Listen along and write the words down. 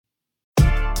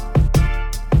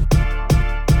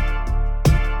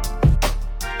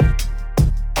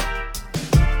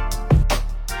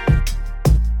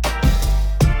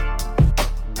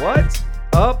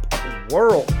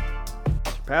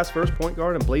Pass First point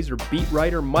guard and Blazer beat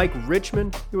writer Mike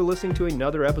Richmond. You are listening to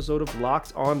another episode of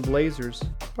Locked On Blazers,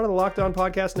 part of the Locked On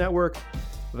Podcast Network,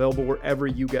 available wherever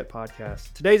you get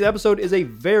podcasts. Today's episode is a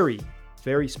very,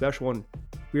 very special one.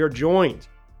 We are joined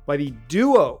by the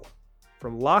duo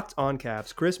from Locked On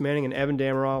Caps, Chris Manning and Evan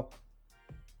Dammarell.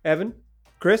 Evan,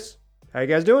 Chris, how you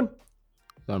guys doing?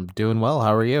 I'm doing well.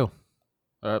 How are you?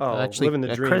 Living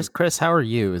the dream. Chris, how are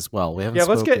you as well? We haven't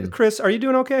Let's get Chris. Are you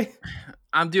doing okay?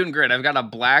 I'm doing great. I've got a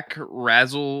black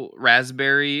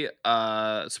raspberry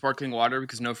sparkling water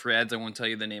because no free ads. I won't tell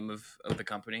you the name of the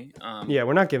company.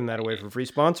 We're not giving that away for free.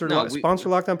 Sponsor Locked On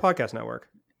Podcast Network.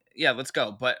 Yeah, let's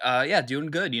go. But doing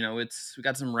good. You know, we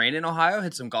got some rain in Ohio.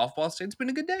 Hit some golf balls today. It's been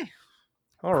a good day.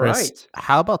 All Chris, right.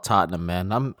 How about Tottenham,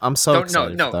 man? I'm so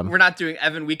excited for them. We're not doing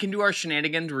Evan. We can do our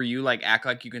shenanigans where you act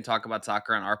like you can talk about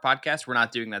soccer on our podcast. We're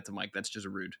not doing that to Mike. That's just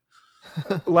rude.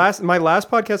 My last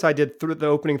podcast, I did the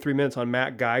opening 3 minutes on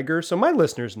Matt Geiger. So my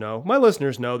listeners know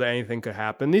that anything could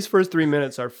happen. These first 3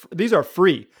 minutes are free. These are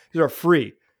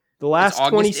free. The last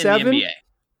 27.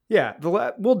 Yeah,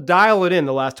 we'll dial it in.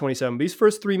 The last 27. These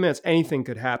first 3 minutes, anything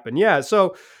could happen. Yeah.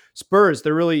 So Spurs,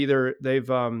 they've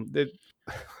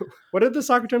what are the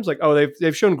soccer terms like? Oh,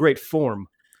 they've shown great form.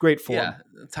 Yeah,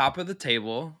 top of the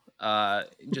table.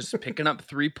 Just picking up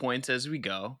 3 points as we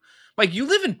go. Mike, you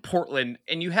live in Portland,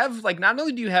 and you have not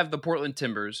only do you have the Portland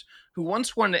Timbers, who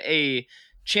once won a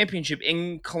championship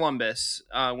in Columbus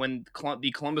when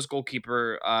the Columbus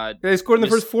goalkeeper they scored in the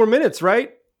first 4 minutes,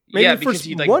 right? Maybe because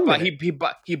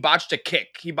he botched a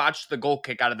kick. He botched the goal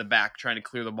kick out of the back trying to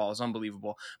clear the ball. It's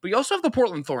unbelievable. But you also have the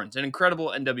Portland Thorns, an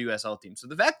incredible NWSL team. So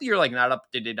the fact that you're not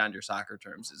up to date on your soccer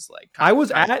terms is I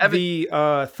was at the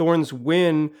Thorns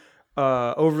win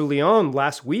over Lyon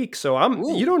last week. So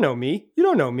you don't know me.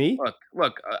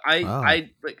 Look. I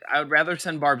would rather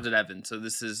send barbs at Evan. So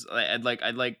this is I'm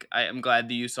glad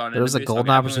that you saw it. There was a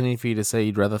golden opportunity for you to say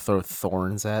you'd rather throw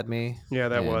thorns at me. Yeah,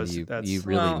 you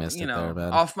really missed it there,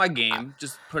 man. Off my game.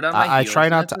 Just put on my heels.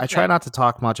 I try not to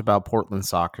talk much about Portland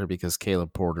soccer because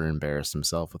Caleb Porter embarrassed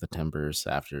himself with the Timbers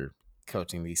after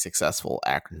coaching the successful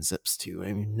Akron Zips to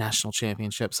a national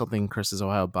championship, something Chris's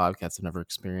Ohio Bobcats have never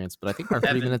experienced. But I think our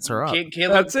 3 minutes are up.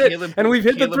 That's it. And we've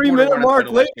hit the 3 minute mark,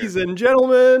 ladies and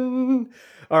gentlemen.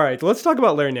 All right, let's talk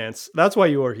about Larry Nance. That's why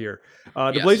you are here.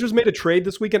 The Blazers made a trade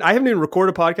this weekend. I haven't even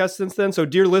recorded a podcast since then. So,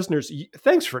 dear listeners,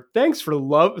 thanks for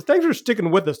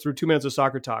sticking with us through 2 minutes of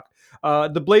soccer talk.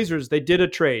 The Blazers, they did a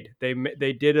trade. They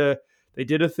did a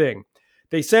thing.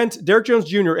 They sent Derek Jones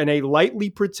Jr. and a lottery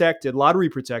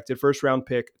protected first round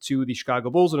pick to the Chicago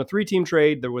Bulls in a 3-team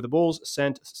trade. Where the Bulls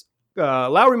sent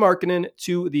Lauri Markkanen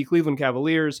to the Cleveland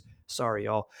Cavaliers. Sorry,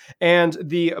 y'all. And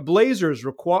the Blazers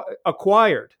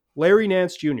acquired Larry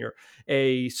Nance Jr.,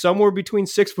 a somewhere between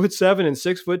 6'7" and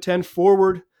 6'10"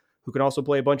 forward who can also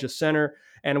play a bunch of center.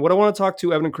 And what I want to talk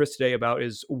to Evan and Chris today about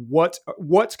is what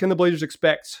can the Blazers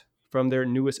expect from their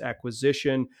newest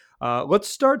acquisition. Let's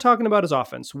start talking about his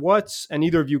offense. And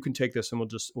either of you can take this and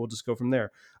we'll just go from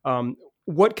there.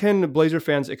 What can Blazer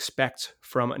fans expect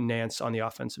from Nance on the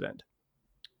offensive end?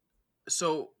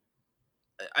 So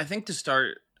I think to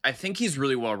start, I think he's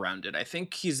really well-rounded. I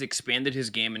think he's expanded his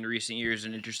game in recent years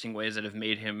in interesting ways that have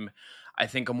made him, I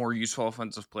think, a more useful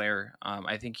offensive player.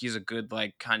 I think he's a good,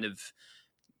 kind of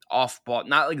off-ball,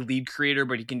 not lead creator,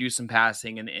 but he can do some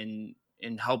passing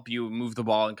and help you move the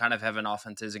ball and kind of have an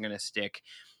offense that isn't going to stick.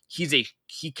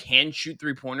 He can shoot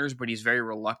 3-pointers, but he's very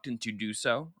reluctant to do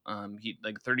so. He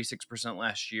 36%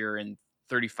 last year and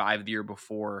 35% the year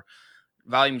before.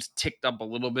 Volume's ticked up a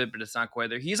little bit, but it's not quite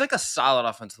there. He's a solid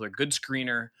offensive player, good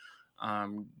screener,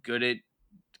 good at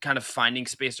kind of finding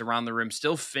space around the rim,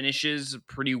 still finishes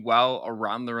pretty well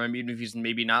around the rim, even if he's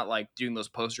maybe not doing those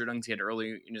poster dunks he had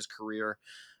early in his career.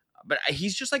 But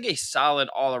he's just a solid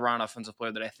all-around offensive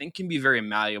player that I think can be very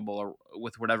malleable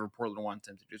with whatever Portland wants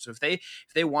him to do. So if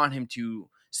they want him to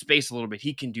space a little bit,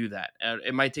 he can do that.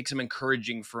 It might take some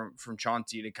encouraging from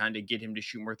Chauncey to kind of get him to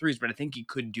shoot more threes, but I think he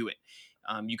could do it.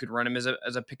 You could run him as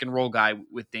a pick and roll guy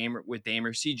with Dame or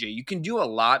CJ. You can do a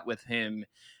lot with him.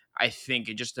 I think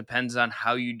it just depends on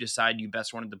how you decide you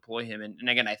best want to deploy him. And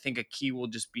again, I think a key will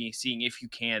just be seeing if you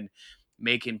can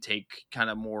make him take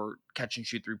kind of more catch and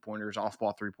shoot 3-pointers, off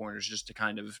ball 3-pointers, just to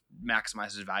kind of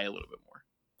maximize his value a little bit more.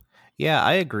 Yeah,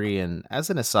 I agree. And as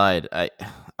an aside,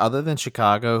 other than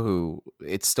Chicago, who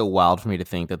it's still wild for me to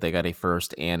think that they got a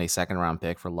first and a second round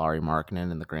pick for Lauri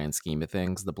Markkanen in the grand scheme of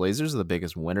things, the Blazers are the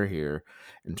biggest winner here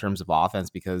in terms of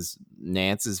offense because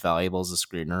Nance is valuable as a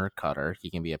screener or cutter. He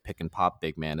can be a pick and pop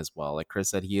big man as well. Like Chris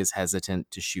said, he is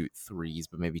hesitant to shoot threes,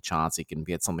 but maybe Chauncey can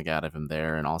get something out of him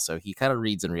there. And also he kind of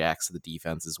reads and reacts to the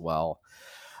defense as well.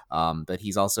 But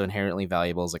he's also inherently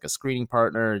valuable as like a screening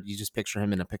partner. You just picture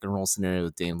him in a pick and roll scenario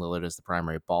with Dame Lillard as the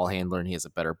primary ball handler, and he has a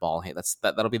better ball hand.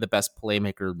 That'll be the best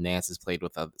playmaker Nance has played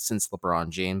with since LeBron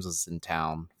James was in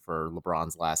town for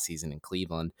LeBron's last season in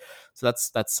Cleveland. So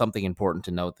that's something important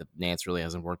to note, that Nance really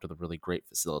hasn't worked with a really great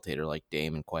facilitator like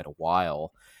Dame in quite a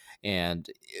while. And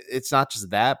it's not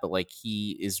just that, but like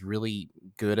he is really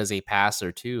good as a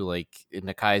passer too. Like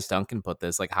Nekias Duncan put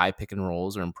this, like high pick and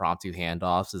rolls or impromptu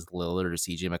handoffs as Lillard or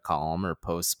CJ McCollum, or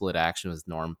post split action with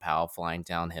Norm Powell flying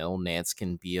downhill. Nance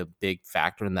can be a big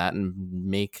factor in that and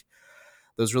make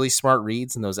those really smart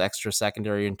reads and those extra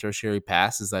secondary and tertiary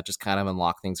passes that just kind of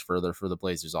unlock things further for the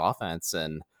Blazers offense.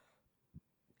 And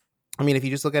I mean, if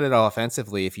you just look at it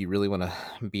offensively, if you really want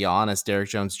to be honest, Derrick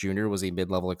Jones Jr. was a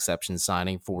mid-level exception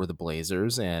signing for the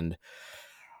Blazers. And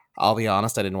I'll be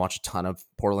honest, I didn't watch a ton of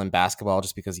Portland basketball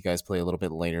just because you guys play a little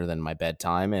bit later than my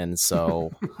bedtime. And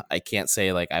so I can't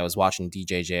say like I was watching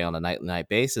DJJ on a night-to-night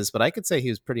basis, but I could say he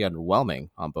was pretty underwhelming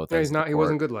on both ends. He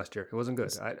wasn't good last year. He wasn't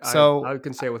good. I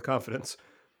can say it with confidence.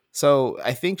 So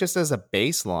I think just as a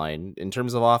baseline in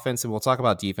terms of offense, and we'll talk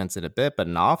about defense in a bit, but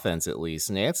in offense at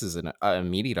least, Nance is an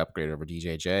immediate upgrade over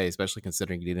DJJ, especially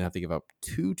considering you didn't have to give up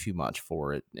too much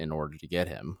for it in order to get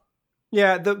him.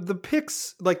 Yeah, the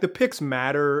picks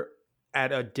matter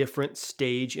at a different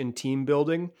stage in team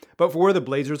building, but for where the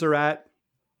Blazers are at,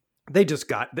 they just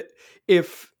got,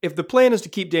 if the plan is to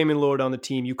keep Damian Lillard on the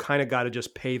team, you kind of got to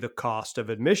just pay the cost of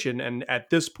admission. And at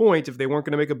this point, if they weren't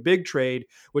going to make a big trade,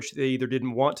 which they either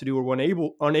didn't want to do or were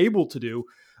unable to do,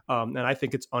 and I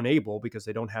think it's unable because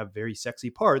they don't have very sexy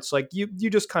parts, like you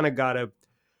just kind of gotta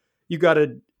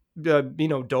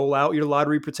dole out your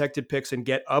lottery protected picks and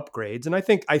get upgrades. And I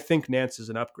think Nance is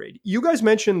an upgrade. You guys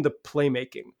mentioned the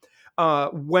playmaking.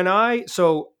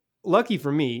 So lucky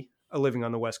for me, living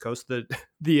on the West Coast,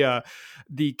 the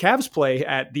Cavs play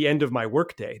at the end of my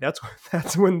workday. That's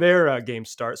when their games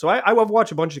start. So I've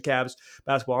watched a bunch of Cavs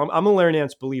basketball. I'm a Larry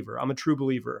Nance believer. I'm a true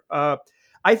believer.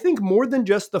 I think more than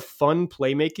just the fun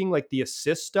playmaking, like the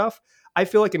assist stuff, I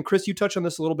feel like, and Chris, you touched on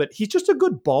this a little bit, he's just a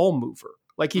good ball mover.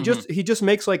 Like he just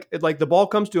makes like the ball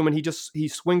comes to him and he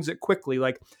swings it quickly.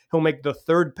 Like he'll make the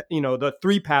the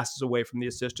 3 passes away from the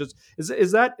assist. Just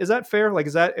is that fair?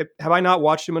 Like, have I not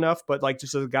watched him enough? But like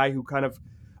just as a guy who kind of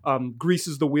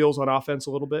greases the wheels on offense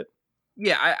a little bit.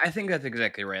 Yeah, I think that's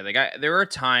exactly right. Like there are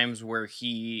times where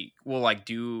he will like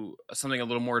do something a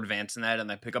little more advanced than that and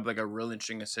then pick up like a real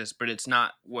interesting assist, but it's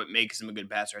not what makes him a good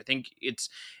passer. I think it's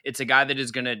a guy that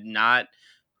is going to not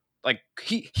like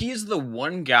he is the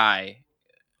one guy,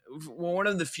 one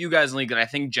of the few guys in the league that I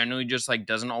think generally just like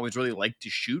doesn't always really like to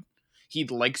shoot. He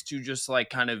likes to just like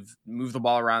kind of move the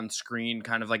ball around the screen,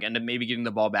 kind of like end up maybe getting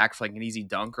the ball back for like an easy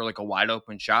dunk or like a wide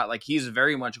open shot. Like he's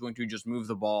very much going to just move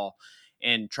the ball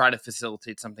and try to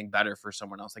facilitate something better for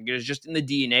someone else. Like it is just in the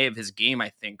DNA of his game, I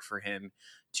think, for him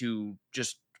to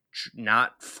just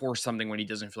not force something when he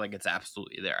doesn't feel like it's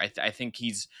absolutely there. I think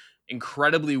he's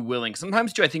incredibly willing,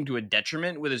 sometimes to, I think, to a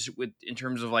detriment with in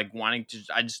terms of like wanting to,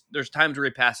 there's times where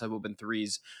he passes up open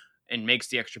threes and makes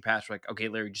the extra pass. Like, okay,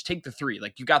 Larry, just take the 3.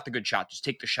 Like you got the good shot, just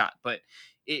take the shot. But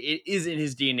it is in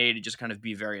his DNA to just kind of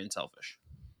be very unselfish.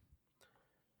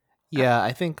 Yeah,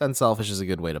 I think unselfish is a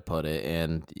good way to put it.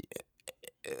 And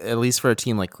at least for a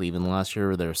team like Cleveland last year,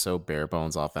 where they're so bare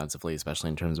bones offensively,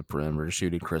 especially in terms of perimeter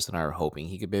shooting, Chris and I are hoping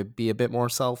he could be a bit more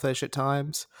selfish at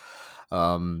times.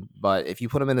 But if you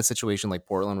put him in a situation like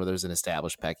Portland where there's an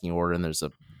established pecking order and there's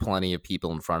plenty of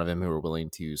people in front of him who are willing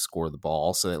to score the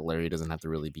ball so that Larry doesn't have to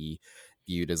really be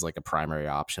viewed as like a primary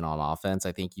option on offense,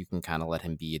 I think you can kind of let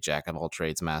him be a jack of all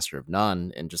trades, master of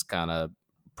none, and just kind of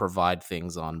provide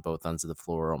things on both ends of the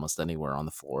floor, almost anywhere on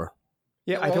the floor.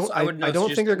 Yeah, I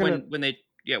don't think they're going to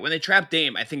when they trap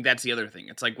Dame. I think that's the other thing.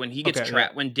 It's like when he gets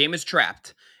trapped, when Dame is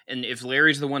trapped, and if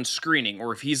Larry's the one screening,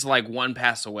 or if he's like one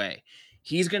pass away,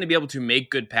 he's going to be able to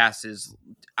make good passes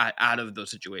out of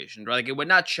those situations. Right? Like it would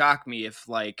not shock me if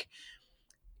like,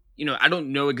 I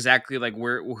don't know exactly like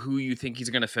who you think he's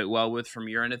going to fit well with from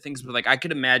your end of things, but like I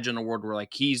could imagine a world where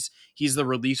like he's the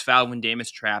release valve when Dame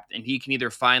is trapped, and he can either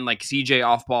find like CJ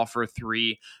off ball for a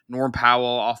 3, Norm Powell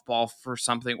off ball for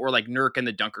something, or like Nurk in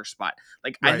the dunker spot.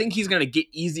 Like right. I think he's going to get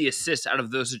easy assists out of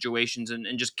those situations and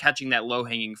just catching that low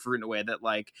hanging fruit in a way that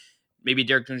like maybe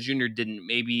Derrick Jones Jr. didn't,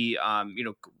 maybe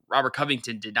Robert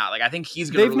Covington did not. Like I think he's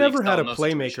going to. They've never had a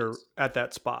playmaker at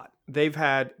that spot.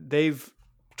 They've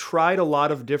tried a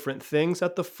lot of different things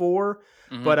at the 4,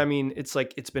 but I mean, it's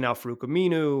like it's been Al-Farouq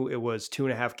Aminu. It was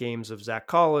 2.5 games of Zach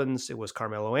Collins. It was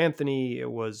Carmelo Anthony.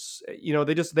 It was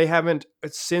they haven't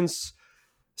since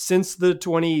since the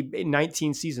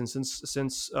 2019 season,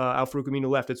 since Al-Farouq Aminu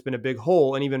left, it's been a big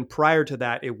hole. And even prior to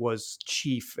that, it was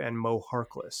Chief and Mo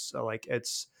Harkless. So like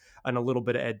it's and a little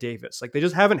bit of Ed Davis. Like they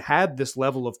just haven't had this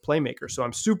level of playmaker. So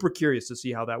I'm super curious to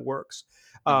see how that works.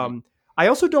 I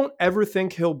also don't ever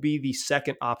think he'll be the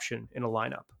second option in a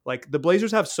lineup. Like the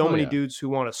Blazers have so many dudes who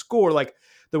want to score. Like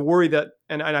the worry that,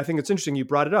 and I think it's interesting you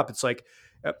brought it up. It's like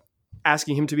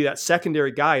asking him to be that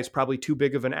secondary guy is probably too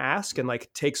big of an ask and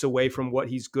like takes away from what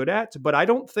he's good at. But I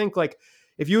don't think like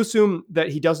if you assume that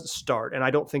he doesn't start, and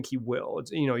I don't think he will,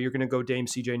 it's, you know, you're going to go Dame,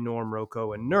 CJ, Norm,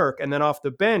 Rocco, and Nurk, and then off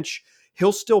the bench,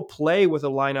 he'll still play with a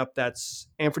lineup that's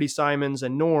Anthony Simons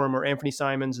and Norm, or Anthony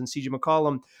Simons and CJ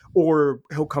McCollum, or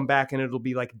he'll come back and it'll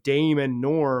be like Dame and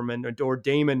Norm or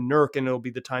Dame and Nurk, and it'll be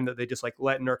the time that they just like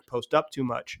let Nurk post up too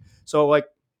much. So like,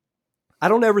 I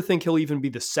don't ever think he'll even be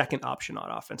the second option on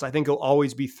offense. I think he'll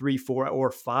always be 3, 4, or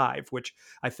 5, which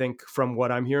I think from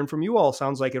what I'm hearing from you all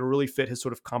sounds like it'll really fit his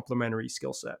sort of complementary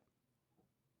skill set.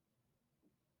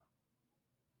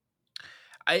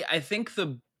 I think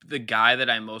the guy that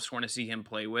I most want to see him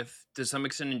play with to some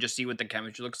extent and just see what the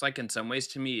chemistry looks like in some ways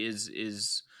to me is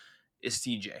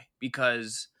CJ,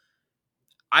 because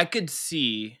I could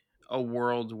see a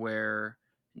world where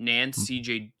Nance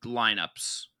CJ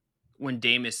lineups when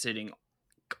Dame is sitting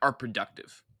are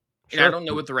productive. And I don't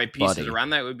know what the right pieces around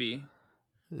that would be.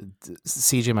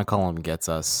 CJ McCollum gets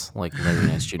us, like Larry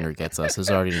Nance Jr. gets us. There's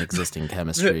already an existing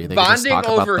chemistry. They bonding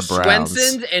over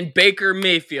Swenson and Baker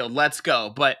Mayfield. Let's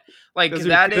go. But like those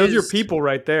are your people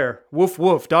right there. Woof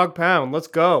woof, dog pound. Let's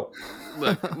go.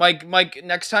 Look, Mike.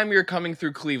 Next time you're coming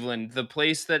through Cleveland, the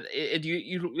place that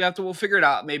you have to, we'll figure it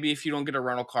out. Maybe if you don't get a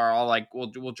rental car,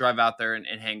 we'll drive out there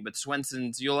and hang. But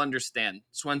Swenson's, you'll understand.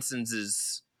 Swenson's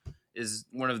is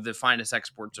one of the finest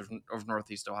exports of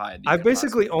Northeast Ohio. I've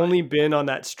basically only been on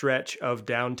that stretch of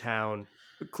downtown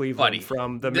Cleveland,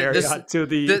 from the Marriott to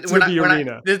the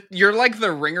arena. You're like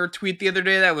the Ringer tweet the other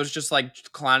day that was just like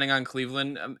clowning on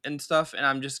Cleveland and stuff, and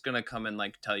I'm just gonna come and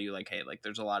like tell you like, hey, like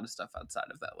there's a lot of stuff outside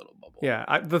of that little bubble.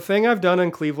 Yeah, the thing I've done in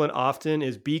Cleveland often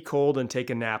is be cold and take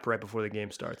a nap right before the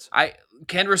game starts. I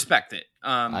can respect it.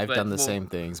 I've done the same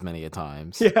things many a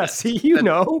times. Yeah, see,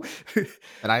 know,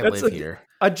 and I live here.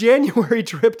 A January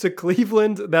trip to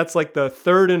Cleveland, that's like the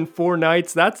 3rd and 4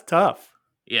 nights. That's tough.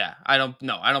 Yeah, I don't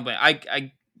blame.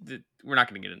 We're not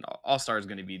going to get into All Star is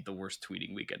going to be the worst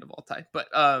tweeting weekend of all time. But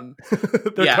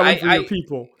they're coming for your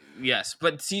people. Yes,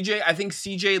 but CJ, I think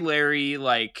CJ, Larry,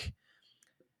 like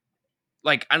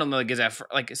I don't know,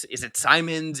 like is it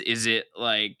Simons? Is it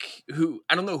like who?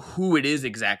 I don't know who it is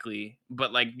exactly,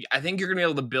 but like I think you're going to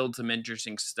be able to build some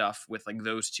interesting stuff with like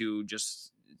those two,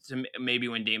 just to maybe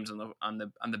when Dame's on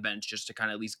the bench, just to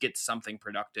kind of at least get something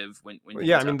productive when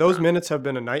yeah, I mean those minutes have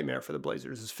been a nightmare for the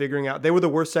Blazers, is figuring out. They were the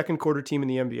worst second quarter team in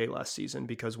the NBA last season,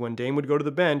 because when Dame would go to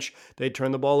the bench, they'd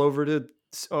turn the ball over to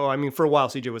for a while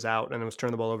CJ was out and it was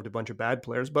turning the ball over to a bunch of bad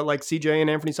players, but like CJ and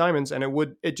Anthony Simons, and it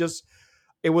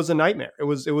was a nightmare. It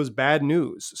was bad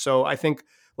news. So I think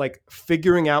like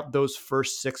figuring out those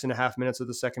first 6.5 minutes of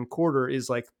the second quarter is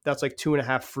like, that's like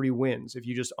 2.5 free wins if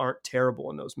you just aren't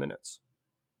terrible in those minutes.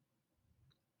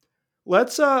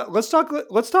 Let's talk a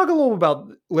little about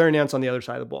Larry Nance on the other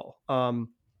side of the ball.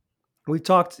 We've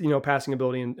talked, passing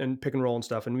ability and pick and roll and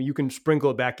stuff, and you can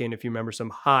sprinkle it back in if you remember some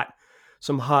hot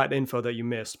info that you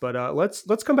missed. But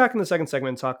let's come back in the second segment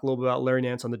and talk a little bit about Larry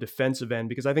Nance on the defensive end,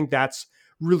 because I think that's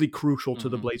really crucial to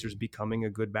the Blazers becoming a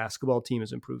good basketball team,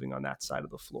 is improving on that side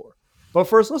of the floor. But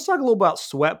first, let's talk a little about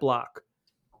sweat block.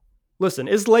 Listen,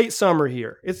 it's late summer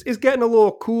here. It's getting a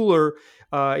little cooler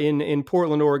in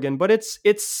Portland, Oregon, but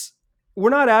we're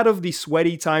not out of the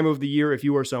sweaty time of the year if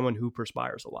you are someone who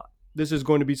perspires a lot. This is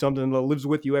going to be something that lives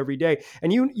with you every day.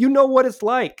 And you know what it's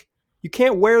like. You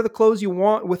can't wear the clothes you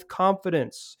want with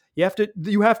confidence. You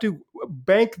have to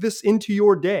bank this into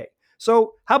your day.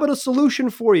 So how about a solution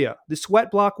for you? The Sweat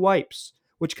Block wipes,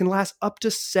 which can last up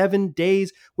to 7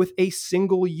 days with a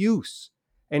single use.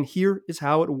 And here is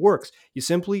how it works. You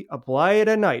simply apply it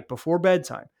at night before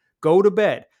bedtime. Go to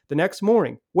bed. The next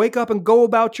morning, wake up and go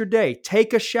about your day.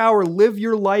 Take a shower. Live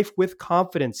your life with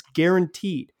confidence.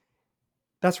 Guaranteed.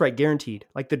 That's right, guaranteed.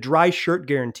 Like the dry shirt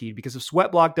guaranteed. Because if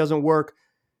Sweat Block doesn't work,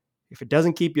 if it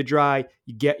doesn't keep you dry,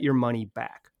 you get your money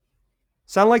back.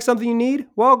 Sound like something you need?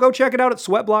 Well, go check it out at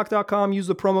sweatblock.com. Use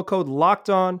the promo code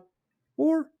LOCKEDON.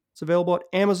 Or it's available at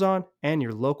Amazon and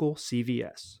your local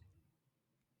CVS.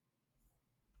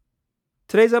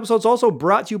 Today's episode is also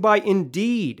brought to you by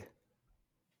Indeed.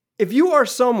 If you are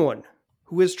someone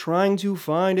who is trying to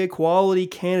find a quality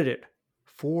candidate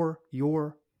for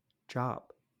your job,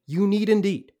 you need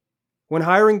Indeed. When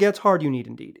hiring gets hard, you need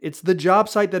Indeed. It's the job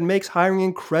site that makes hiring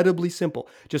incredibly simple.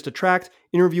 Just attract,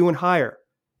 interview, and hire.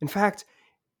 In fact,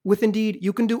 with Indeed,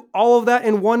 you can do all of that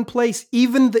in one place,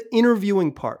 even the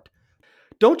interviewing part.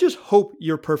 Don't just hope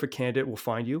your perfect candidate will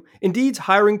find you. Indeed's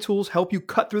hiring tools help you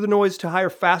cut through the noise to hire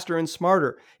faster and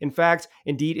smarter. In fact,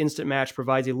 Indeed Instant Match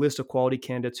provides a list of quality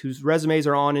candidates whose resumes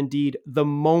are on Indeed the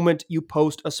moment you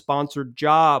post a sponsored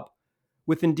job.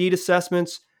 With Indeed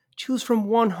assessments, choose from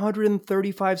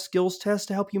 135 skills tests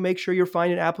to help you make sure you're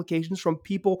finding applications from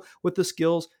people with the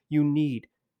skills you need.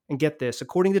 And get this,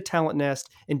 according to Talent Nest,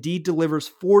 Indeed delivers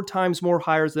 4 times more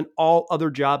hires than all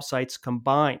other job sites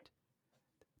combined.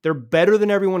 They're better than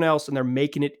everyone else, and they're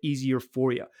making it easier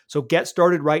for you. So get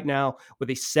started right now with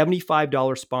a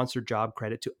 $75 sponsored job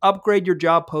credit to upgrade your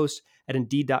job post at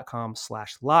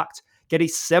Indeed.com/locked. Get a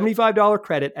 $75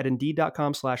 credit at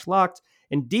Indeed.com/locked.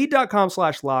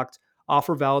 Indeed.com/locked.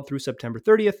 Offer valid through September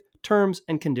 30th. Terms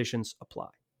and conditions apply.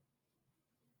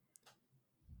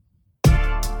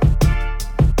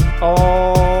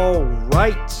 All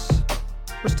right.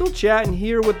 We're still chatting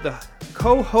here with the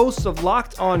co-hosts of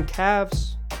Locked On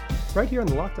Cavs right here on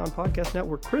the Locked On Podcast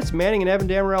Network. Chris Manning and Evan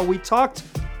Dammarell. We talked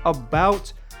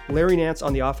about Larry Nance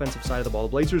on the offensive side of the ball.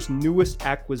 The Blazers' newest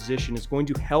acquisition is going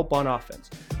to help on offense.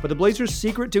 But the Blazers'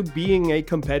 secret to being a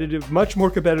competitive, much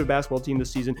more competitive basketball team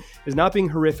this season is not being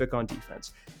horrific on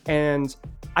defense. And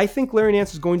I think Larry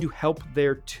Nance is going to help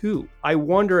there too. I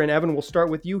wonder, and Evan, we'll start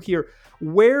with you here,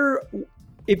 where,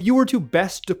 if you were to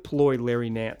best deploy Larry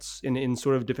Nance in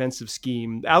sort of defensive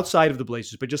scheme outside of the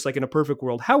Blazers, but just like in a perfect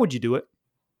world, how would you do it?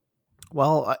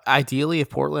 Well, ideally, if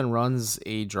Portland runs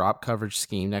a drop coverage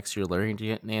scheme next year,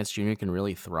 Larry Nance Jr. can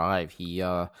really thrive.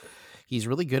 He's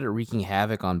really good at wreaking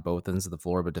havoc on both ends of the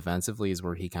floor, but defensively is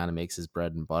where he kind of makes his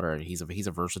bread and butter. He's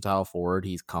a versatile forward.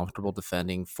 He's comfortable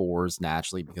defending fours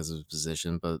naturally because of his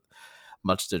position, but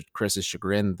much to Chris's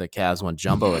chagrin, the Cavs went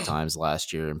jumbo at times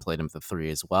last year and played him at the 3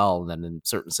 as well. And then in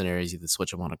certain scenarios, you can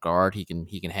switch him on a guard. He can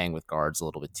hang with guards a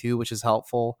little bit too, which is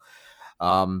helpful.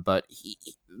 But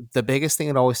the biggest thing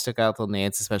that always stuck out to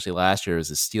Nance, especially last year, is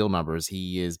his steal numbers.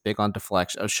 He is big on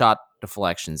shot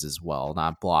deflections as well,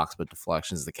 not blocks, but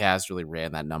deflections. The Cavs really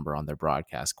ran that number on their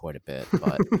broadcast quite a bit,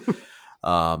 but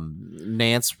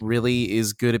Nance really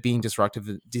is good at being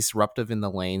disruptive in the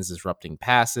lanes, disrupting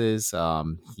passes.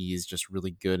 He's just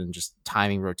really good in just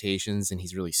timing rotations, and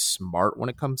he's really smart when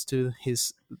it comes to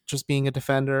his just being a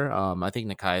defender. I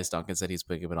think Nekias Duncan said he's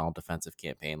big of an all-defensive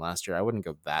campaign last year. I wouldn't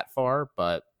go that far,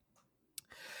 but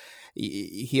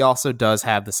he also does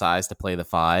have the size to play the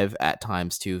 5 at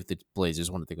times too. If the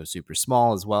Blazers wanted to go super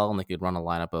small as well, and they could run a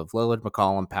lineup of Lillard,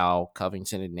 McCollum, Powell,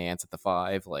 Covington, and Nance at the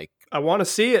 5. Like, I want to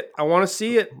see it.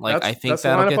 Like, I think that's the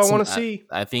lineup I want to see.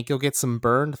 I think you'll get some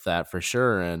burn with that for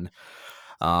sure. And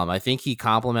I think he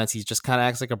just kind of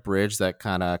acts like a bridge that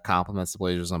kind of complements the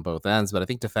Blazers on both ends. But I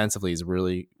think defensively is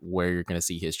really where you're going to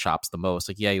see his chops the most.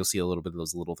 Like, yeah, you'll see a little bit of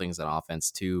those little things on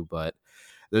offense too, but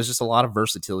there's just a lot of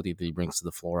versatility that he brings to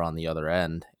the floor on the other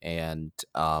end. And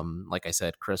like I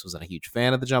said, Chris wasn't a huge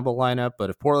fan of the jumbo lineup, but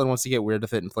if Portland wants to get weird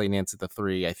with it and play Nance at the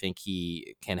 3, I think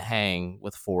he can hang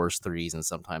with 4s, 3s, and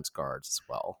sometimes guards as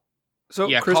well. So,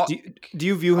 yeah, Chris, do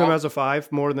you view him as a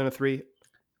 5 more than a 3?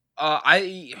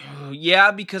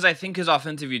 Because I think his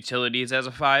offensive utility is as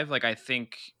a 5. Like, I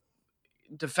think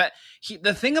the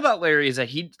thing about Larry is that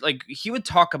he would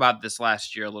talk about this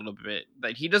last year a little bit,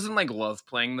 that he doesn't love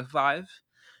playing the 5.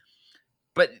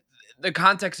 But the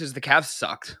context is the Cavs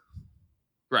sucked,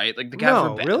 right? Like, the Cavs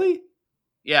were bad. Really?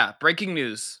 Yeah. Breaking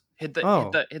news. Hit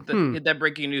that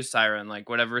breaking news siren, like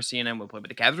whatever CNN will play. But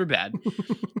the Cavs were bad,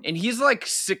 and he's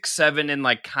 6'7"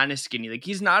 and kind of skinny. Like,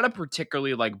 he's not a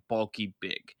particularly bulky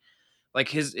big. Like,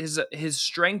 his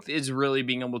strength is really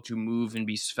being able to move and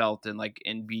be svelte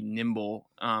and be nimble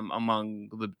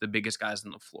among the biggest guys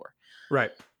on the floor.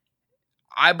 Right.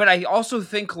 But I also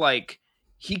think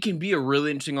he can be a really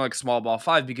interesting small ball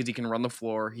 5 because he can run the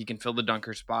floor, he can fill the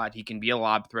dunker spot, he can be a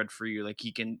lob threat for you,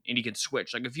 he can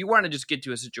switch. If you want to just get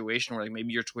to a situation where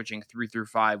maybe you're switching 3 through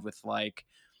 5 with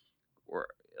or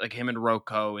him and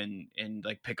Rocco and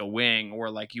pick a wing,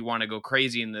 or you want to go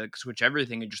crazy and switch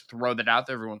everything and just throw that out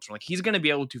there every once in a while, he's going to be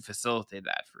able to facilitate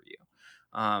that for you.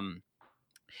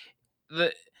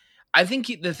 I think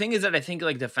the thing is that I think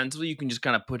defensively you can just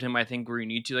kind of put him, I think, where you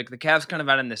need to. The Cavs kind of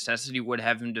out of necessity would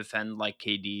have him defend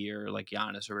KD or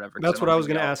Giannis or whatever. That's what I was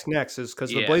going to ask next, is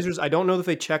because the Blazers, I don't know if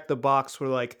they check the box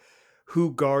for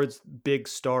who guards big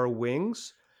star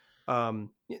wings.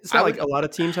 It's not a lot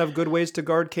of teams have good ways to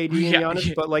guard KD and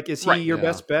Giannis, but is he your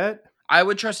best bet? I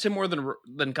would trust him more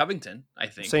than Covington, I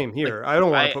think. Same here. I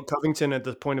don't want to put Covington at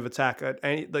the point of attack.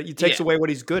 He takes away what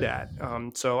he's good at.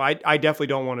 So I definitely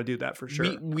don't want to do that for sure.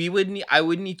 I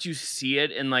would need to see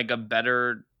it in like a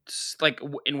better, like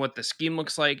in what the scheme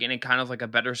looks like, and in kind of like a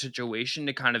better situation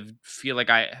to kind of feel like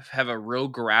I have a real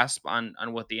grasp on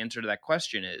what the answer to that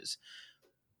question is.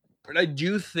 But I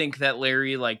do think that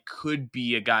Larry like could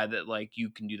be a guy that like you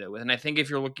can do that with. And I think if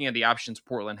you're looking at the options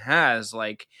Portland has,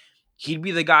 like he'd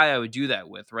be the guy I would do that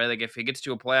with, right? Like if he gets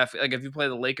to a playoff, like if you play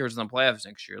the Lakers in the playoffs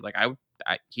next year, like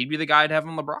he'd be the guy I'd have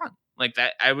on LeBron. Like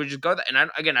that, I would just go that. And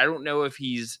I don't know if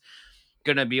he's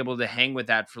gonna be able to hang with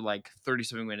that for like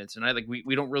 37 minutes. And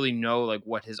we don't really know like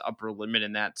what his upper limit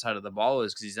in that side of the ball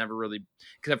is because he's never really,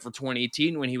 except for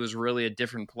 2018 when he was really a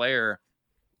different player.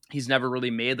 He's never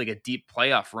really made like a deep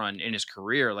playoff run in his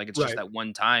career. Like it's just that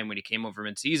one time when he came over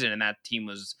midseason and that team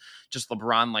was just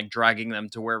LeBron like dragging them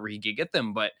to wherever he could get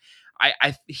them. But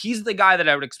he's the guy that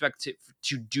I would expect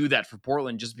to do that for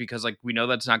Portland just because like we know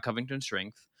that's not Covington's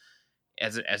strength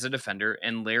as a defender,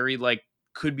 and Larry like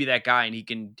could be that guy and he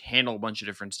can handle a bunch of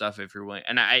different stuff if you're willing.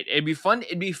 And it'd be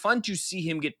fun to see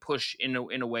him get pushed in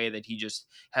a way that he just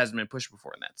hasn't been pushed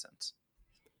before in that sense.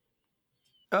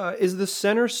 Is the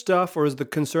center stuff, or is the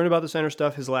concern about the center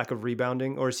stuff his lack of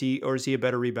rebounding, or is he a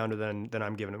better rebounder than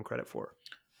I'm giving him credit for?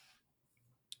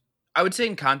 I would say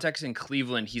in context in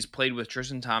Cleveland, he's played with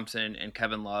Tristan Thompson and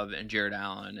Kevin Love and Jared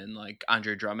Allen and like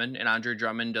Andre Drummond. And Andre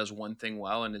Drummond does one thing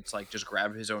well, and it's like just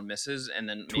grab his own misses and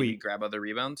then maybe grab other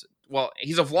rebounds. Well,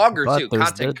 he's a vlogger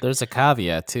too. There's a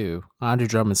caveat too. Andre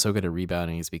Drummond's so good at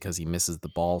rebounding is because he misses the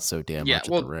ball so damn much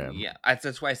at the rim. Yeah,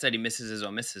 that's why I said he misses his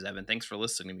own misses, Evan. Thanks for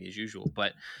listening to me as usual.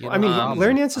 But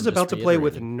Larry Nance is about to play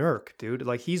with Nurk, dude.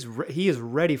 Like he is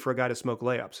ready for a guy to smoke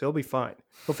layups. He'll be fine.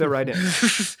 He'll fit right in.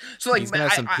 So like he's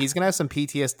gonna have some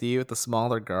PTSD with the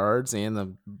smaller guards and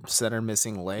the center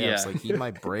missing layups. Yeah. Like he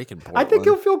might break in Portland. I think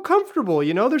he'll feel comfortable.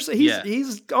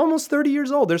 He's almost 30 years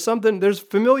old. There's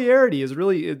familiarity.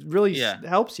 It really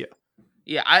helps you.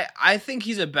 Yeah, I think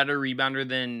he's a better rebounder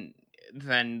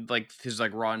than like his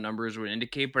like raw numbers would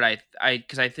indicate. But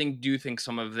I think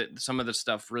some of the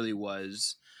stuff really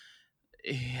was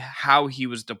how he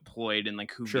was deployed and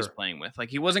like who he was playing with. Like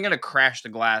he wasn't gonna crash the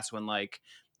glass when like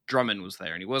Drummond was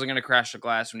there, and he wasn't gonna crash the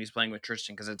glass when he's playing with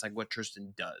Tristan because it's like what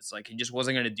Tristan does. Like he just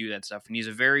wasn't gonna do that stuff, and he's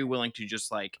very willing to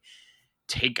just like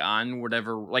take on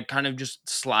whatever, like kind of just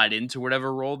slide into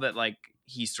whatever role that like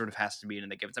he sort of has to be in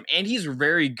that given time. And he's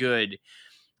very good.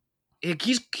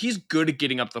 He's good at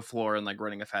getting up the floor and like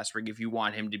running a fast break if you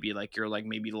want him to be like your like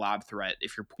maybe lob threat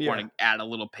if you're wanting to add a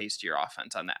little pace to your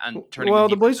offense on that. Well,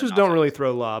 the Blazers don't really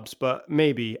throw lobs, but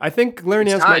maybe. I think Larry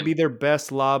Nance might be their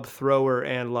best lob thrower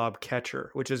and lob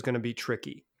catcher, which is going to be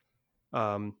tricky.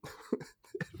 We'll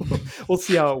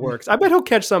see how it works. I bet he'll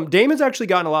catch some. Damon's actually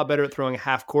gotten a lot better at throwing a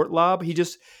half court lob.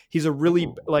 He's a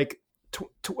really like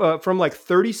from like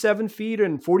 37 feet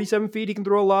and 47 feet he can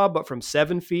throw a lob, but from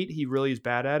 7 feet he really is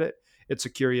bad at it. It's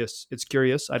curious.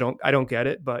 I don't get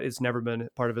it, but it's never been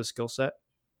part of his skill set.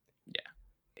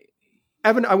 Yeah.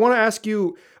 Evan, I want to ask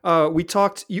you, we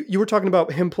talked, you were talking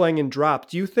about him playing in drop.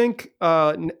 Do you think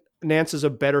Nance is a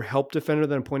better help defender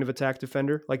than a point of attack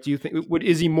defender? Like, do you think,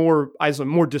 is he more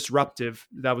disruptive,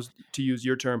 that was to use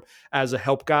your term, as a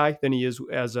help guy than he is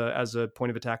as a point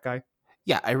of attack guy?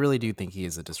 Yeah, I really do think he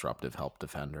is a disruptive help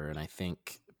defender. And I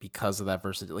think because of that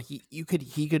versatility, like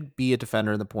he could be a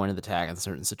defender in the point of attack in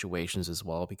certain situations as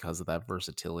well because of that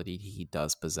versatility he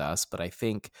does possess. But I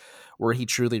think where he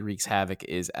truly wreaks havoc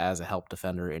is as a help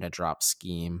defender in a drop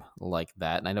scheme like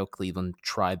that. And I know Cleveland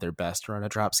tried their best to run a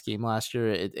drop scheme last year.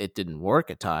 It didn't work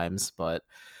at times, but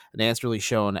Nance really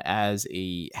shown as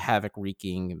a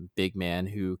havoc-wreaking big man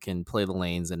who can play the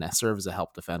lanes and serve as a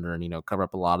help defender and, cover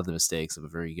up a lot of the mistakes of a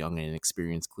very young and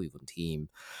inexperienced Cleveland team.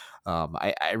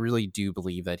 I really do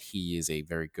believe that he is a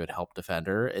very good help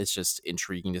defender. It's just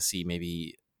intriguing to see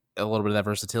maybe a little bit of that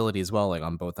versatility as well, like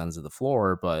on both ends of the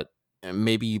floor, but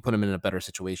maybe you put him in a better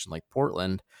situation like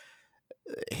Portland,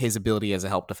 his ability as a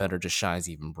help defender just shines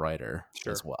even brighter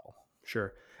as well.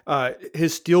 Sure.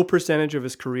 His steal percentage of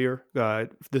his career,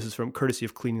 this is from courtesy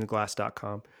of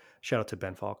cleaningtheglass.com. Shout out to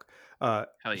Ben Falk.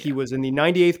 He was in the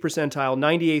 98th percentile,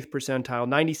 98th percentile,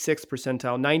 96th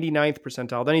percentile, 99th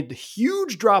percentile. Then he had the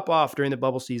huge drop off during the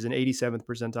bubble season, 87th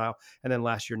percentile. And then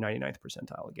last year, 99th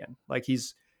percentile again. Like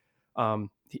he's a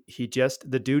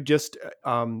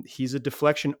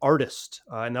deflection artist.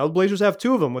 And now the Blazers have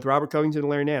two of them with Robert Covington and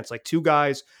Larry Nance, like two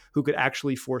guys who could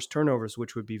actually force turnovers,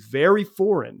 which would be very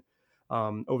foreign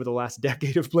over the last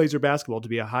decade of Blazer basketball to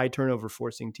be a high turnover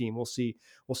forcing team. We'll see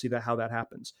how that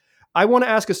happens. I want to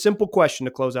ask a simple question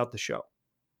to close out the show.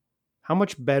 How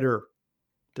much better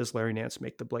does Larry Nance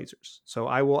make the Blazers? So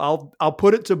I'll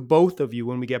put it to both of you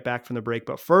when we get back from the break.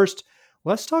 But first,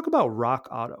 let's talk about Rock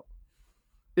Auto.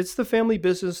 It's the family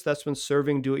business that's been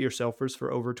serving do-it-yourselfers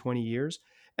for over 20 years.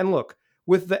 And look,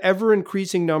 with the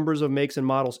ever-increasing numbers of makes and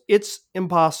models, it's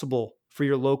impossible for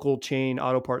your local chain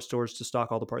auto parts stores to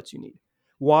stock all the parts you need.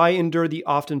 Why endure the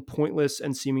often pointless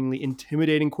and seemingly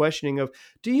intimidating questioning of,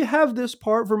 do you have this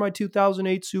part for my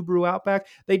 2008 Subaru Outback?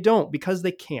 They don't, because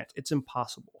they can't. It's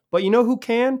impossible. But you know who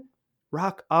can?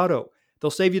 Rock Auto.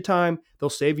 They'll save you time, they'll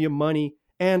save you money,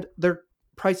 and their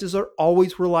prices are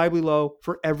always reliably low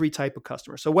for every type of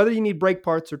customer. So whether you need brake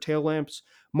parts or tail lamps,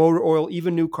 motor oil,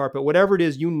 even new carpet, whatever it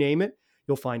is, you name it,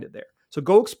 you'll find it there. So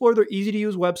go explore their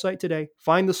easy-to-use website today.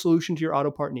 Find the solution to your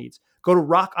auto part needs. Go to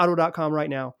rockauto.com right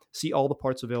now. See all the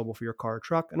parts available for your car or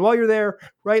truck. And while you're there,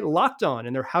 write Locked On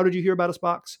in their How Did You Hear About Us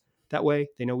box. That way,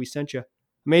 they know we sent you.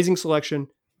 Amazing selection,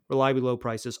 reliably low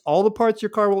prices. All the parts your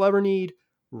car will ever need.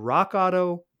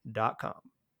 rockauto.com.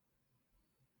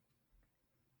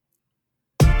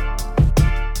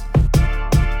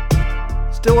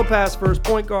 Still a pass first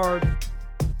point guard.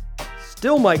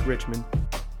 Still Mike Richmond.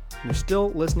 You're still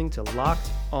listening to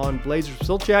Locked On Blazers.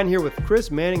 Still chatting here with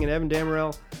Chris Manning and Evan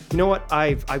Dammarell. You know what?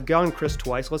 I've gone Chris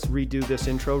twice. Let's redo this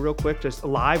intro real quick, just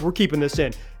live. We're keeping this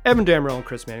in. Evan Dammarell and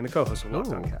Chris Manning, the co-hosts of Locked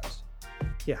On Cavs.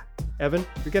 Yeah, Evan,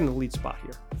 you're getting the lead spot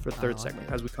here for the third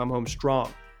segment as we come home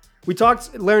strong. We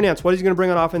talked Larry Nance. What is he going to bring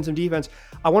on offense and defense?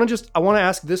 I want to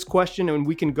ask this question, and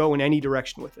we can go in any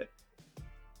direction with it.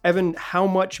 Evan, how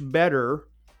much better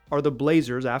are the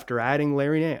Blazers after adding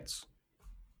Larry Nance?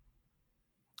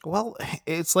 Well,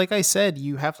 it's like I said,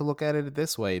 you have to look at it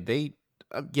this way.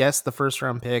 Yes, the first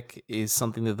round pick is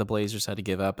something that the Blazers had to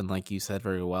give up. And like you said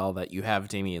very well, that you have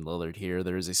Damian Lillard here.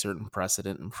 There is a certain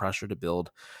precedent and pressure to build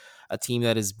a team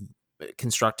that is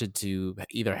constructed to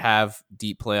either have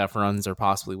deep playoff runs or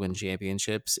possibly win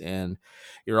championships. And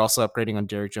you're also upgrading on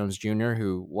Derrick Jones Jr.,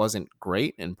 who wasn't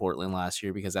great in Portland last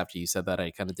year, because after you said that,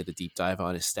 I kind of did a deep dive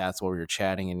on his stats while we were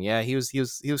chatting. And yeah, he was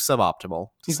suboptimal.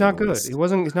 He's not good.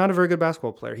 He's not a very good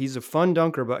basketball player. He's a fun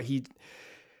dunker, but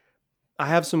I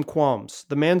have some qualms.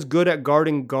 The man's good at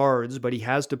guarding guards, but he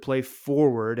has to play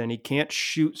forward and he can't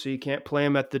shoot, so you can't play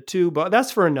him at the two. But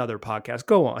that's for another podcast.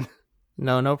 Go on.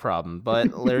 No problem.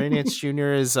 But Larry Nance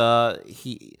Jr. is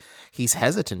he's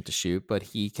hesitant to shoot, but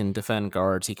he can defend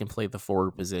guards. He can play the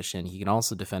forward position. He can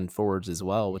also defend forwards as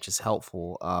well, which is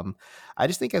helpful. I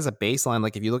just think as a baseline,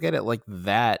 like if you look at it like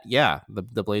that, yeah,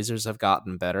 the Blazers have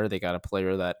gotten better. They got a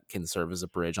player that can serve as a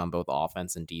bridge on both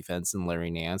offense and defense, and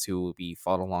Larry Nance, who will be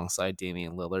fought alongside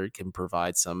Damian Lillard, can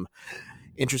provide some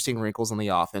interesting wrinkles on the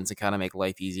offense and kind of make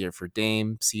life easier for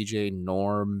Dame, CJ,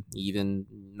 Norm, even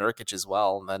Nurkic as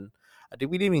well. And then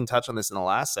we didn't even touch on this in the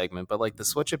last segment, but like the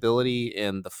switchability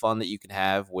and the fun that you can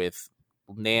have with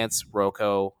Nance,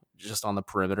 Rocco just on the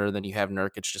perimeter, then you have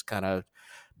Nurkic just kind of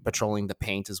patrolling the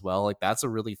paint as well. Like that's a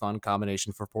really fun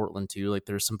combination for Portland too. Like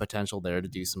there's some potential there to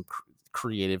do some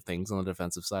creative things on the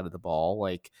defensive side of the ball.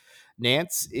 Like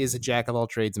Nance is a jack of all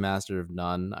trades, master of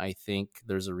none. I think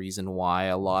there's a reason why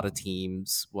a lot of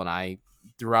teams,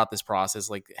 throughout this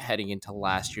process, like heading into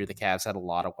last year, the Cavs had a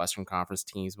lot of Western Conference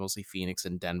teams, mostly Phoenix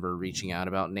and Denver, reaching out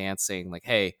about Nance, saying like,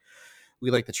 hey, we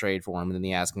like to trade for him. And then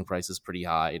the asking price is pretty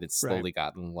high, and it's slowly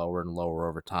gotten lower and lower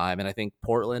over time. And I think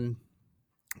Portland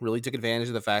really took advantage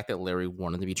of the fact that Larry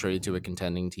wanted to be traded to a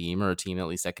contending team, or a team at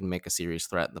least that can make a serious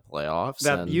threat in the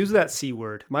playoffs. Use that C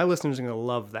word. My listeners are going to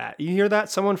love that. You hear that?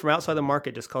 Someone from outside the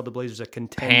market just called the Blazers a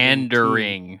contending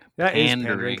team. That is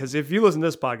pandering. Because if you listen to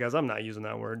this podcast, I'm not using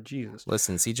that word. Jesus.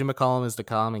 Listen, CJ McCollum is the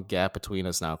common gap between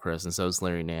us now, Chris, and so is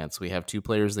Larry Nance. We have two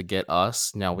players that get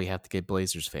us. Now we have to get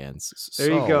Blazers fans.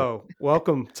 There you go.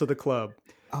 Welcome to the club.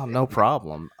 Oh, no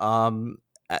problem.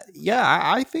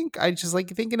 I think I just like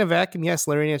think in a vacuum. Yes,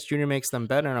 Larry Nance Jr. makes them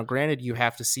better. Now, granted, you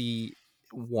have to see,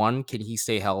 one, can he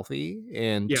stay healthy?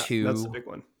 And two, that's the big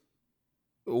one.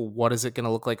 What is it going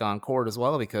to look like on court as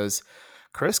well? Because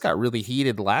Chris got really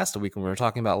heated last week when we were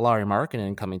talking about Lauri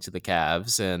Markkanen coming to the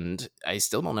Cavs, and I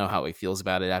still don't know how he feels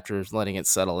about it after letting it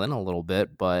settle in a little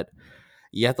bit, but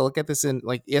you have to look at this in,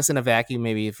 like, yes, in a vacuum,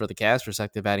 maybe for the Cavs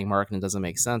perspective, adding Markkanen doesn't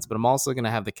make sense, but I'm also going to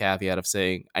have the caveat of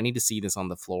saying, I need to see this on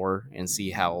the floor and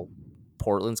see how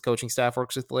Portland's coaching staff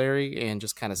works with Larry, and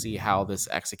just kind of see how this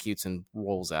executes and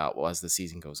rolls out as the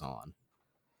season goes on.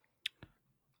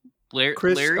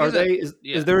 Chris,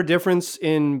 is there a difference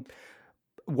in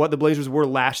what the Blazers were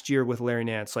last year with Larry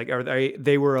Nance? Like,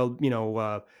 they were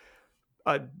a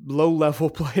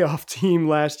low-level playoff team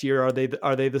last year. Are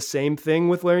they the same thing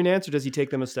with Larry Nance, or does he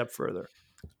take them a step further?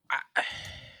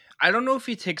 I don't know if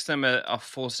he takes them a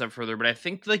full step further, but I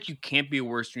think like you can't be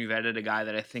worse when you've added a guy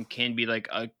that I think can be like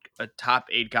a top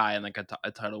 8 guy in like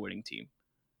a title winning team.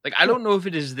 Like I don't know if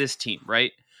it is this team,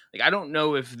 right? Like I don't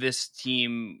know if this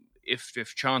team,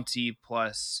 if Chauncey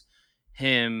plus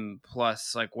him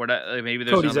plus like what maybe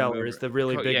there's Cody Zeller is the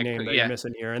really big name that you're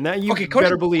missing here, and that you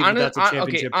better believe that's a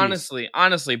championship piece.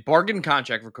 Honestly, bargain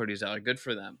contract for Cody Zeller, good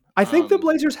for them. I think the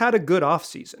Blazers had a good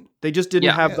offseason. They just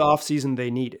didn't have the offseason they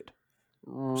needed.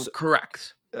 So,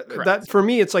 correct. That for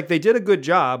me, it's like they did a good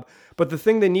job, but the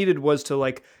thing they needed was to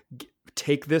like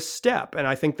take this step, and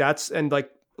I think and like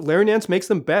Larry Nance makes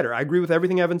them better. I agree with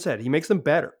everything Evan said. He makes them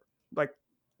better. Like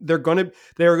they're going to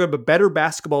be a better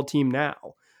basketball team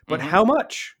now. But how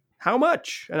much? How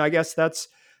much? And I guess that's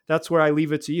where I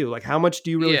leave it to you. Like, how much do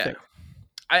you really think?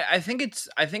 I think it's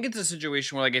a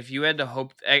situation where like if you had to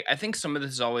hope, I think some of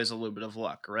this is always a little bit of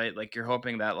luck, right? Like you're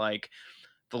hoping that like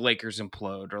the Lakers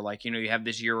implode, or like you have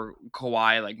this year where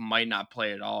Kawhi like might not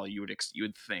play at all. You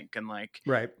would think, and like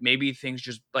maybe things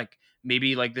just like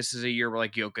maybe like this is a year where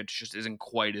like Jokic just isn't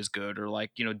quite as good, or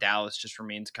like Dallas just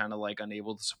remains kind of like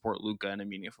unable to support Luka in a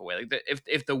meaningful way. Like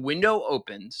if the window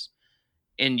opens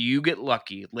and you get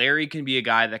lucky, Larry can be a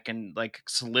guy that can like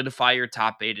solidify your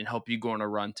top 8 and help you go on a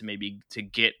run to maybe to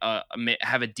get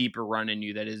have a deeper run in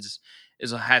you that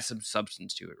has some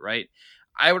substance to it, right?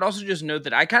 I would also just note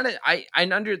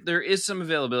that there is some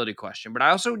availability question, but I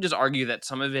also would just argue that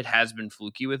some of it has been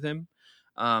fluky with him.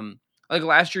 Like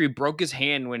last year, he broke his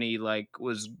hand when he like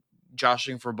was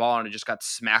jostling for a ball and it just got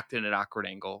smacked in an awkward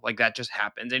angle. Like that just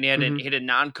happens, and he had hit a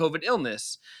non-COVID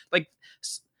illness. Like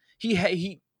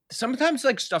he sometimes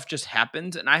like stuff just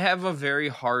happens, and I have a very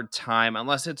hard time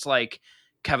unless it's like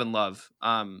Kevin Love,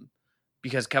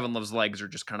 because Kevin Love's legs are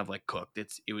just kind of like cooked.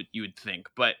 You would think,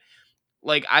 but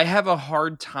like I have a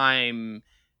hard time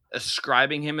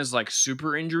ascribing him as like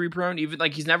super injury prone. Even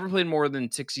like he's never played more than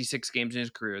 66 games in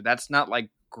his career. That's not like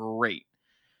great.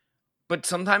 But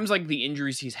sometimes like the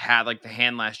injuries he's had, like the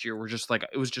hand last year, were just like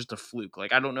it was just a fluke.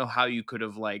 Like I don't know how you could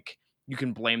have like you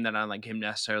can blame that on like him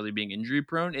necessarily being injury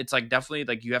prone. It's like definitely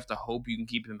like you have to hope you can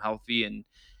keep him healthy, and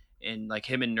like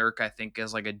him and Nurk I think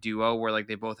is like a duo where like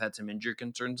they both had some injury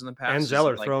concerns in the past. And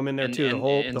Zeller, like, throw him in there too. The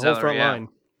whole Zeller, front line.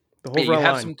 The whole front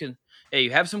line.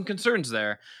 You have some concerns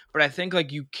there, but I think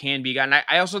like you can be a guy. And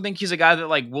I also think he's a guy that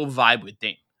like will vibe with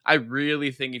Dame. I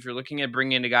really think if you're looking at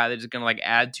bringing in a guy that's going to like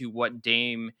add to what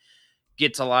Dame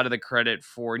gets a lot of the credit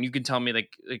for, and you can tell me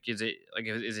like is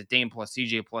it Dame plus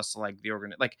CJ plus like the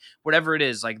like whatever it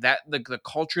is, like that the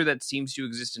culture that seems to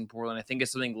exist in Portland, I think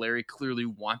is something Larry clearly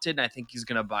wanted, and I think he's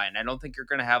going to buy. And I don't think you're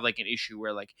going to have like an issue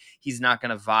where like he's not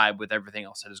going to vibe with everything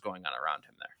else that is going on around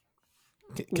him there.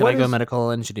 Can I go medical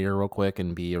engineer real quick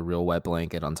and be a real wet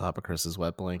blanket on top of Chris's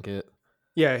wet blanket?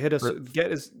 Yeah, hit us with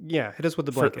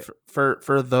the blanket.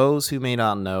 For those who may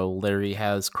not know, Larry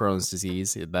has Crohn's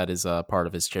disease. That is a part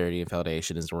of his charity and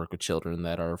foundation is to work with children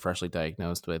that are freshly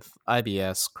diagnosed with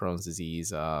IBS, Crohn's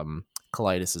disease,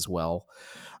 colitis as well.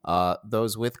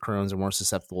 Those with Crohn's are more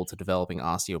susceptible to developing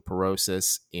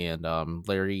osteoporosis. And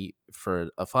Larry, for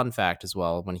a fun fact as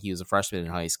well, when he was a freshman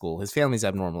in high school, his family's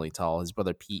abnormally tall. His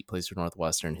brother Pete plays for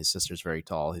Northwestern. His sister's very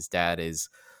tall. His dad is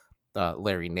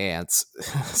Larry Nance.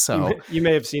 So you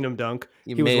may have seen him dunk.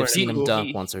 You may have seen him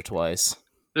dunk once or twice.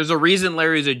 There's a reason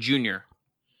Larry's a junior.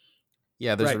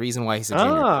 Yeah, there's a reason why he's a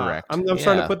junior, correct. I'm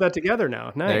starting to put that together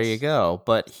now. Nice. There you go.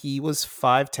 But he was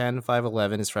 5'10",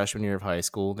 5'11" his freshman year of high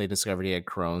school. They discovered he had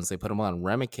Crohn's. They put him on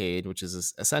Remicade, which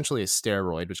is essentially a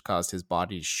steroid, which caused his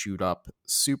body to shoot up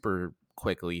super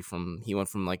quickly. He went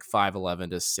from like 5'11"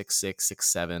 to 6'6",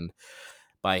 6'7"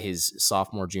 by his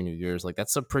sophomore, junior years. Like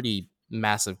that's a pretty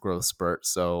massive growth spurt.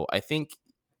 So I think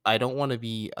I don't want to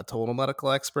be a total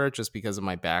medical expert just because of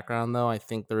my background, though. I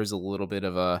think there is a little bit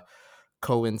of a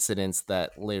coincidence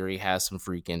that Larry has some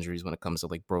freak injuries when it comes to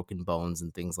like broken bones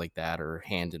and things like that, or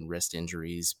hand and wrist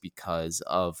injuries because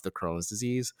of the Crohn's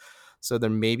disease. So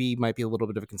there might be a little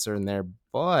bit of a concern there,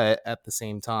 but at the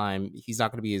same time, he's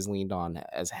not going to be as leaned on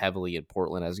as heavily in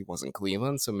Portland as he was in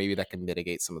Cleveland. So maybe that can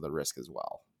mitigate some of the risk as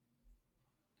well.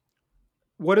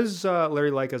 What is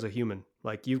Larry like as a human?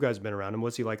 Like you guys have been around him.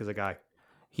 What's he like as a guy?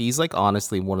 He's like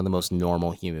honestly one of the most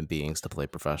normal human beings to play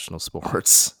professional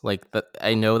sports. Like that,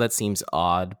 I know that seems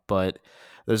odd, but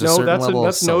there's a certain level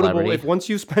of celebrity. Notable. If once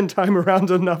you spend time around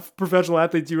enough professional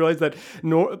athletes, you realize that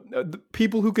the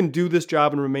people who can do this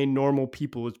job and remain normal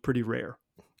people is pretty rare.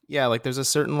 Yeah, like there's a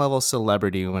certain level of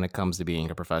celebrity when it comes to being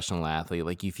a professional athlete.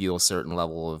 Like you feel a certain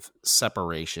level of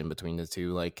separation between the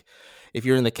two. Like if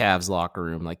you're in the Cavs locker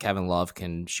room, like Kevin Love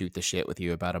can shoot the shit with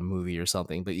you about a movie or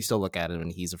something, but you still look at him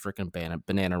and he's a freaking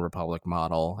Banana Republic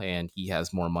model and he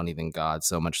has more money than God,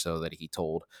 so much so that he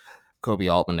told Kobe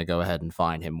Altman to go ahead and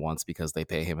fine him once because they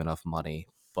pay him enough money.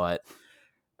 But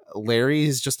Larry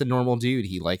is just a normal dude.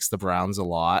 He likes the Browns a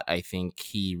lot. I think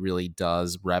he really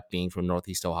does rep being from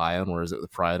Northeast Ohio and wears it with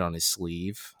pride on his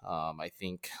sleeve. I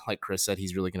think, like Chris said,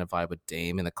 he's really going to vibe with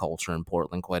Dame and the culture in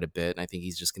Portland quite a bit. And I think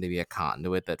he's just going to be a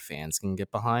conduit that fans can get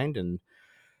behind. And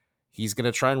he's going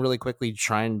to try and really quickly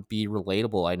try and be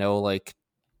relatable. I know, like,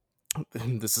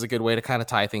 this is a good way to kind of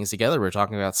tie things together. We're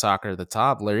talking about soccer at the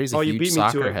top. Larry's a huge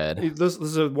soccer head. This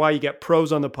is why you get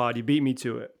pros on the pod. You beat me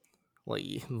to it. Well,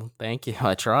 thank you.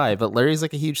 I try, but Larry's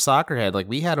like a huge soccer head. Like,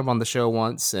 we had him on the show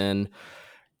once, and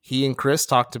he and Chris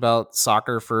talked about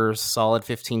soccer for a solid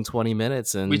 15, 20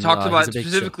 minutes. And we talked about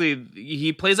specifically,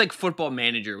 he plays like Football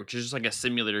Manager, which is just like a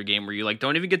simulator game where you like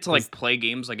don't even get to like play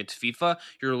games like it's FIFA.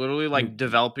 You're literally like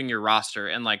developing your roster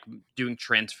and like doing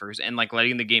transfers and like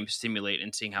letting the game simulate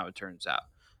and seeing how it turns out.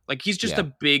 Like, he's just a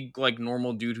big, like,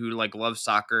 normal dude who like loves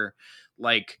soccer,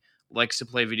 like likes to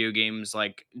play video games,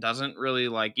 like doesn't really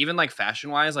like, even like fashion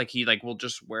wise, like he like will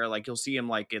just wear, like you'll see him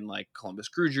like in like Columbus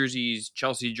Crew jerseys,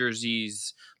 Chelsea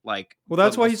jerseys, like, well,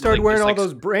 that's why he started wearing all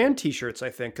those brand t-shirts, I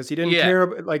think, because he didn't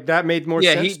care, like that made more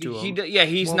sense to him.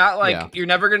 He's not like, you're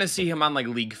never gonna see him on like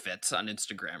League Fits on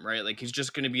Instagram, right? Like, he's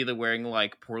just gonna be wearing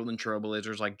like Portland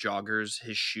Trailblazers like joggers,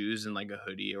 his shoes, and like a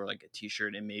hoodie or like a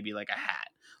t-shirt and maybe like a hat.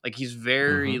 Like, he's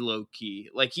very low key.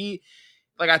 Like,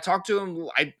 I talked to him.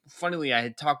 I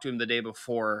had talked to him the day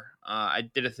before. I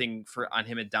did a thing on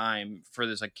him at Dime for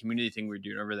this like community thing we were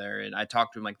doing over there, and I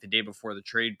talked to him like the day before the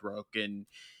trade broke, and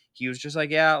he was just like,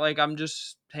 "Yeah, like I'm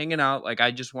just hanging out. Like, I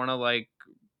just want to like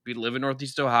live in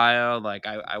Northeast Ohio. Like,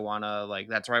 I want to like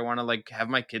that's where I want to like have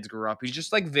my kids grow up." He's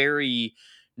just like very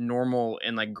normal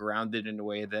and like grounded in a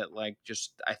way that like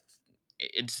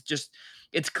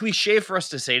it's cliche for us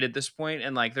to say it at this point,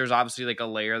 and like there's obviously like a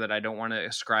layer that I don't want to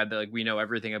ascribe that like we know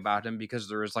everything about him, because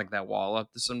there is like that wall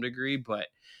up to some degree, but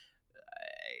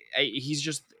he's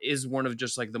just is one of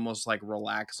just like the most like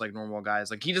relaxed, like normal guys.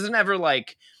 Like, he doesn't ever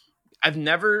like, I've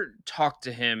never talked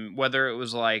to him, whether it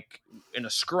was like in a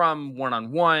scrum,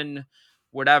 one-on-one,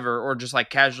 whatever, or just like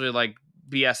casually like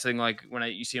BSing like when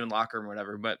you see him in the locker room or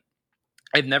whatever, but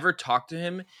I've never talked to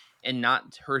him and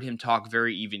not heard him talk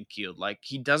very even keeled. Like,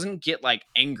 he doesn't get like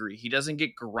angry. He doesn't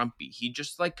get grumpy. He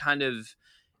just like kind of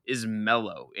is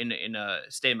mellow in a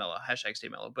stay mellow, #stay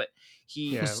mellow. But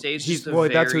he stays.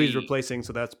 That's who he's replacing.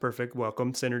 So that's perfect.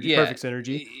 Welcome synergy. Yeah, perfect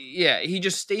synergy. Yeah. He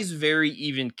just stays very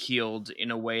even keeled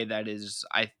in a way that is,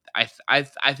 I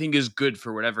think is good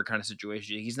for whatever kind of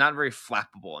situation. He's not very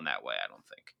flappable in that way, I don't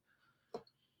think.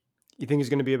 You think he's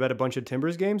going to be about a bunch of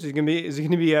Timbers games? Is he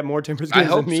going to be at more Timbers games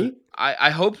than me?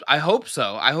 I hope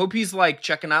so. I hope he's like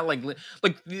checking out like the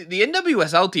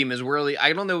NWSL team is really,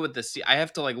 I don't know what I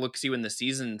have to like see when the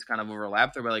seasons kind of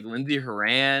overlap there, but like Lindsey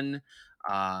Horan,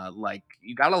 like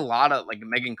you got a lot of like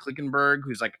Megan Klickenberg,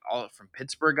 who's like all from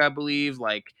Pittsburgh, I believe.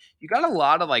 Like, you got a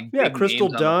lot of like big Crystal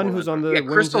Dunn, who's on the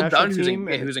Crystal Dunn,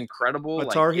 who's incredible.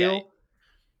 Tar Heel.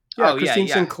 Yeah, Christine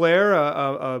Sinclair,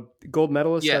 a gold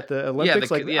medalist at the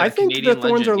Olympics. I think the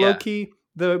Thorns are low key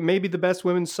maybe the best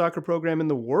women's soccer program in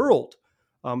the world.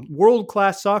 World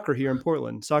class soccer here in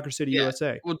Portland, Soccer City,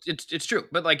 USA. Well, it's true,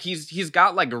 but like he's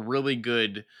got like a really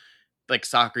good like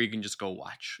soccer you can just go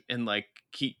watch, and like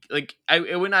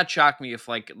it would not shock me if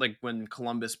like when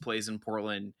Columbus plays in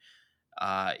Portland,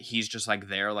 he's just like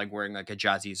there, like wearing like a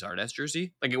Jazzy Zardes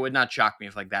jersey. Like, it would not shock me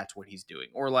if like that's what he's doing,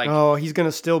 or like, oh, he's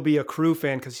gonna still be a Crew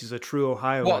fan because he's a true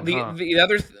Ohio. Well, the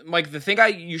other like the thing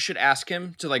you should ask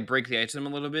him to like break the ice to him a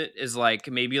little bit is like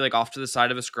maybe like off to the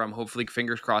side of a scrum. Hopefully,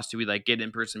 fingers crossed, to be like get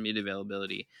in person meet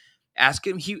availability. Ask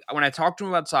him. When I talk to him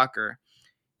about soccer,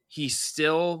 he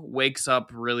still wakes up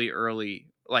really early.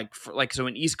 So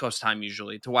in East Coast time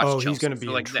usually to watch Chelsea. He's going to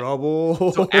be in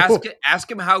trouble. So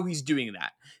ask him how he's doing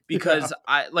that, because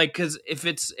because if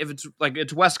it's like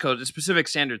it's West Coast, it's Pacific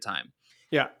Standard Time.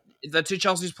 Yeah, that's who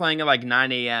Chelsea's playing at like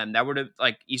 9 a.m. That would have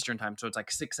like Eastern time, so it's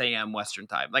like 6 a.m. Western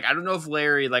time. Like, I don't know if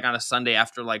Larry like on a Sunday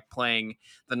after like playing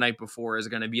the night before is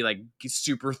going to be like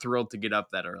super thrilled to get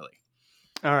up that early.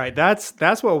 All right, that's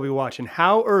what we'll be watching.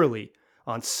 How early?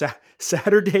 On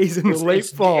Saturdays in the late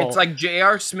fall. It's like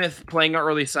J.R. Smith playing an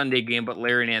early Sunday game, but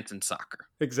Larry Nance in soccer.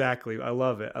 Exactly. I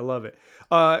love it.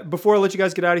 Before I let you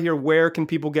guys get out of here, where can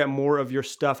people get more of your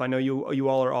stuff? I know you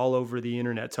all are all over the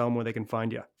internet. Tell them where they can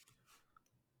find you.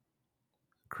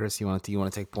 Chris, you want to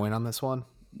take point on this one?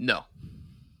 No.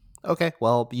 Okay,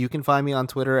 well, you can find me on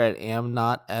Twitter at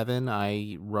amnotevan.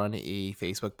 I run a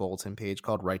Facebook bulletin page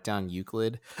called Write Down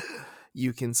Euclid.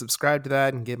 You can subscribe to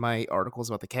that and get my articles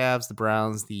about the Cavs, the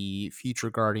Browns, the future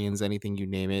Guardians, anything you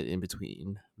name it in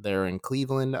between there in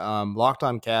Cleveland. Locked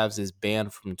On Cavs is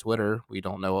banned from Twitter. We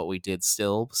don't know what we did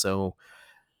still, so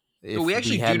if we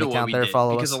actually had do know an what account we there, did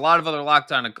follow because us. a lot of other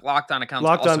locked on accounts. Locked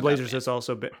also On Blazers got is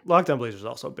also banned. Locked On Blazers is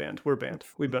also banned. We're banned.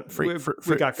 We got free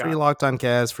got. Locked On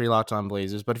Cavs, free Locked On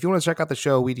Blazers. But if you want to check out the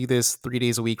show, we do this 3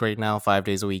 days a week right now, 5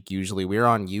 days a week usually. We're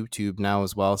on YouTube now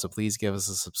as well, so please give us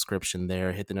a subscription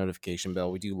there. Hit the notification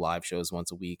bell. We do live shows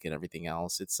once a week and everything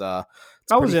else. It's I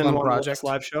was in one project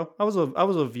live show. I was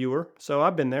a viewer, so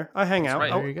I've been there. I hang out.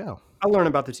 Right. There you go. I learn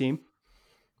about the team.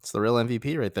 It's the real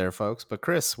MVP right there, folks. But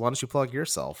Chris, why don't you plug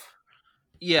yourself?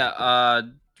 Yeah,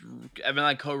 Evan and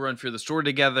I co-run Fear the Store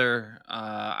together.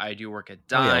 I do work at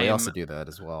Dime. Oh, yeah, we also do that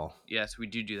as well. Yes, we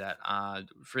do that.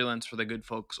 Freelance for the good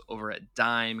folks over at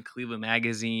Dime, Cleveland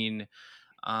Magazine.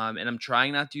 And I'm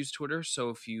trying not to use Twitter. So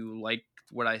if you like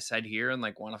what I said here and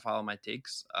like want to follow my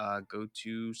takes, go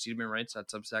to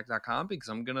seedmanrights.substack.com because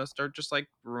I'm going to start just like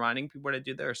reminding people what I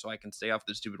do there so I can stay off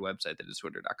the stupid website that is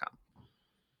twitter.com.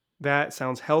 That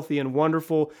sounds healthy and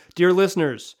wonderful. Dear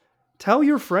listeners, tell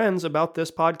your friends about this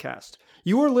podcast.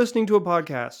 You are listening to a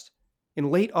podcast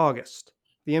in late August,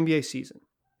 the NBA season.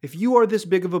 If you are this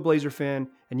big of a Blazer fan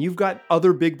and you've got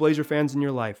other big Blazer fans in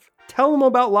your life, tell them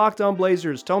about Locked On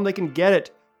Blazers. Tell them they can get it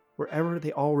wherever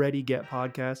they already get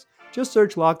podcasts. Just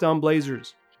search Locked On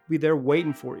Blazers. We'll be there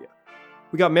waiting for you.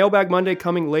 We got Mailbag Monday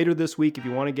coming later this week. If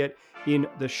you want to get in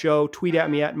the show, tweet at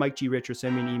me at Mike G. Rich or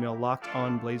send me an email,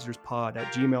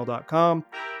 lockedonblazerspod@gmail.com.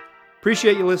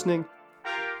 Appreciate you listening.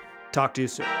 Talk to you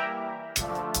soon.